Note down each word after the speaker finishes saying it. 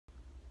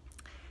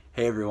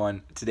Hey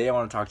everyone, today I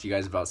want to talk to you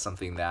guys about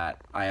something that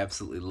I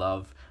absolutely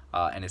love,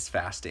 and it's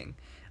fasting.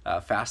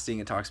 Fasting,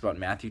 it talks about in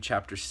Matthew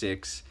chapter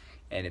 6,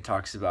 and it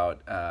talks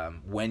about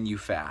when you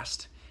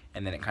fast,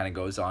 and then it kind of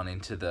goes on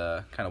into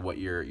the kind of what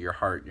your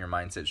heart, your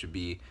mindset should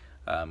be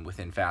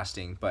within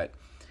fasting. But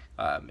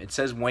it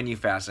says when you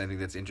fast, and I think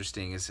that's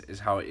interesting, is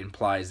how it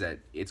implies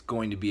that it's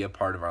going to be a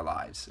part of our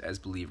lives as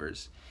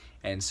believers.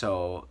 And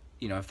so,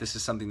 if this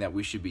is something that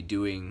we should be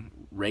doing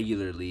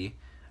regularly,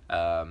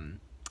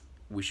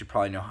 we should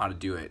probably know how to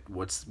do it.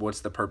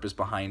 What's the purpose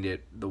behind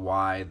it, the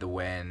why, the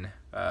when,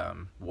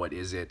 what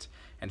is it?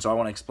 And so I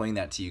want to explain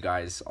that to you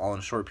guys all in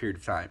a short period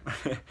of time.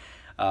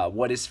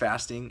 What is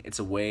fasting? It's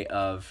a way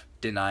of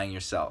denying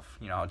yourself.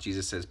 You know how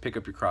Jesus says, pick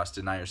up your cross,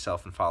 deny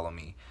yourself, and follow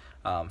me.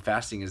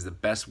 Fasting is the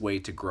best way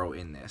to grow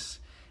in this.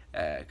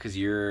 Because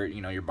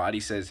your body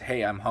says,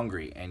 hey, I'm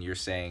hungry, and you're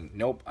saying,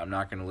 nope, I'm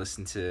not going to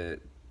listen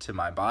to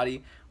my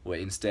body.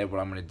 Instead,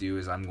 what I'm going to do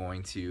is I'm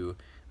going to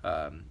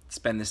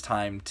spend this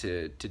time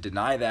to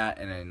deny that,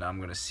 and then I'm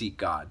going to seek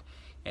God.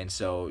 And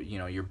so,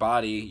 your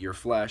body, your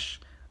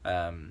flesh,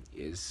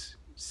 is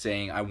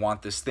saying, I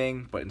want this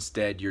thing, but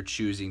instead you're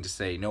choosing to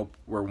say, nope,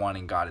 we're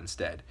wanting God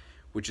instead,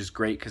 which is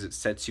great because it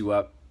sets you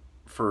up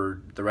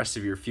for the rest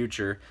of your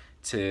future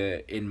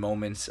in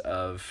moments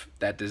of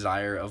that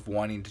desire of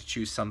wanting to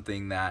choose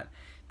something that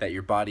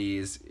your body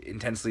is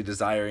intensely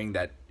desiring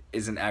that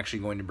isn't actually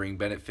going to bring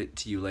benefit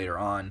to you later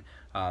on.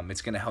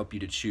 It's going to help you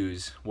to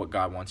choose what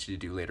God wants you to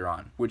do later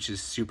on, which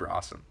is super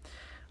awesome.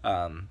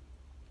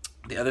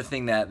 The other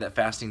thing that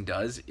fasting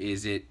does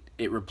is it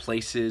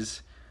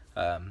replaces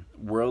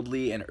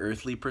worldly and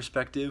earthly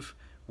perspective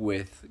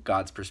with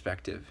God's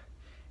perspective.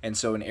 And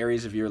so in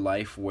areas of your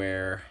life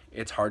where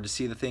it's hard to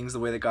see the things the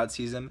way that God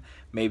sees them,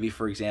 maybe,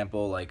 for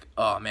example, like,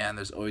 oh man,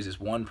 there's always this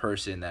one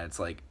person that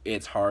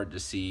it's hard to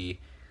see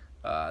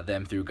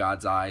them through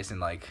God's eyes,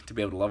 and like to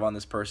be able to love on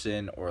this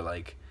person, or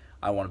like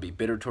I want to be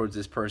bitter towards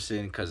this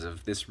person because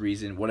of this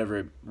reason,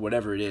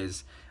 whatever it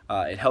is.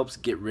 It helps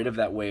get rid of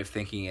that way of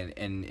thinking, and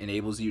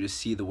enables you to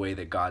see the way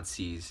that God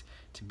sees,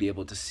 to be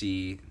able to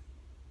see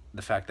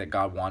the fact that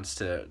God wants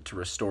to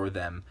restore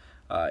them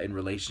in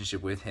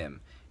relationship with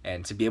him,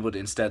 and to be able to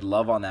instead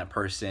love on that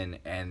person,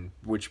 and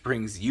which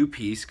brings you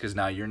peace because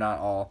now you're not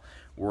all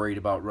worried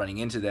about running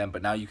into them,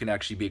 but now you can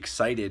actually be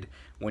excited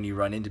when you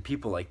run into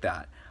people like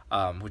that,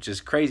 which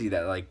is crazy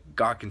that like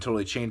God can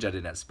totally change that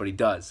in us, but he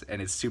does,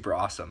 and it's super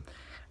awesome.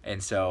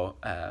 And so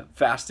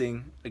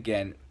fasting,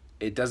 again,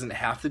 it doesn't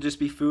have to just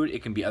be food.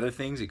 It can be other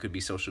things. It could be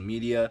social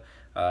media,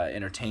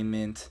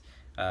 entertainment,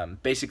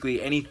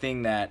 basically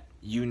anything that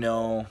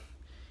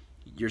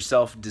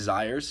yourself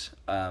desires.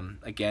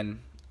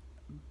 Again,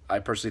 I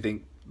personally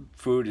think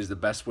food is the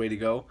best way to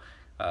go.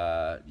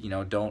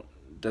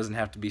 Doesn't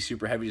have to be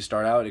super heavy to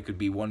start out. It could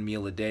be one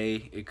meal a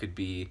day. It could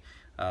be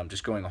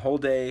just going a whole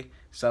day,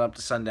 sun up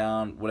to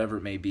sundown, whatever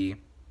it may be.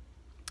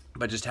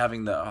 But just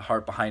having the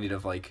heart behind it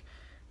of like,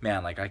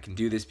 man, like I can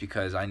do this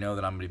because I know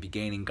that I'm going to be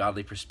gaining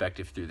godly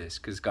perspective through this,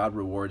 because God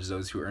rewards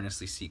those who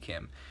earnestly seek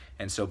him.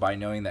 And so by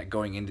knowing that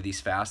going into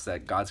these fasts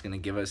that God's going to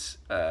give us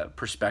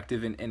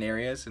perspective in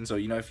areas. And so,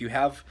 if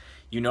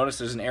you notice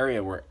there's an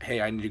area where,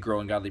 hey, I need to grow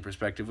in godly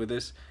perspective with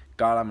this,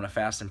 God, I'm going to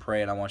fast and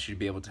pray, and I want you to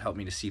be able to help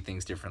me to see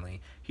things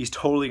differently. He's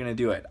totally going to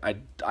do it.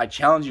 I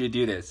challenge you to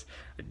do this.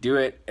 Do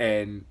it,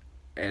 and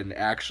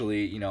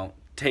actually,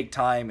 take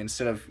time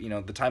instead of,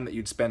 the time that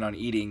you'd spend on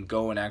eating,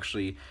 go and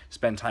actually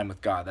spend time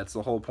with God. That's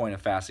the whole point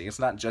of fasting. It's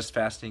not just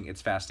fasting,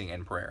 it's fasting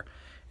and prayer.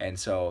 And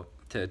so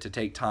to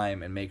take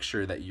time and make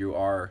sure that you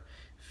are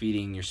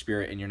feeding your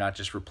spirit and you're not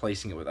just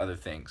replacing it with other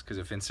things. Because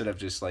if instead of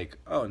just like,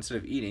 oh, instead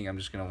of eating, I'm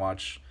just going to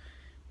watch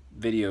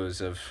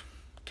videos of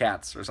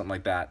cats or something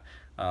like that,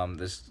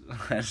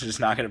 that's just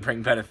not going to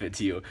bring benefit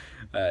to you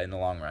in the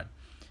long run.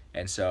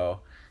 And so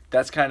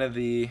that's kind of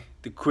the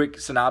quick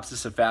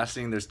synopsis of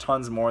fasting. There's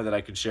tons more that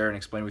I could share and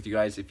explain with you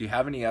guys. If you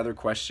have any other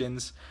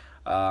questions,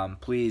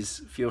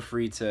 please feel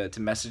free to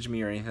message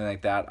me or anything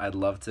like that. I'd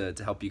love to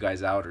help you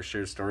guys out or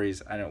share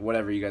stories. I don't know,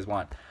 whatever you guys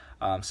want.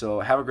 So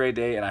have a great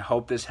day, and I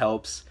hope this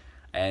helps.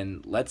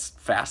 And let's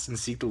fast and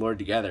seek the Lord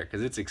together,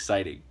 because it's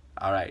exciting.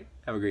 All right,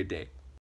 have a great day.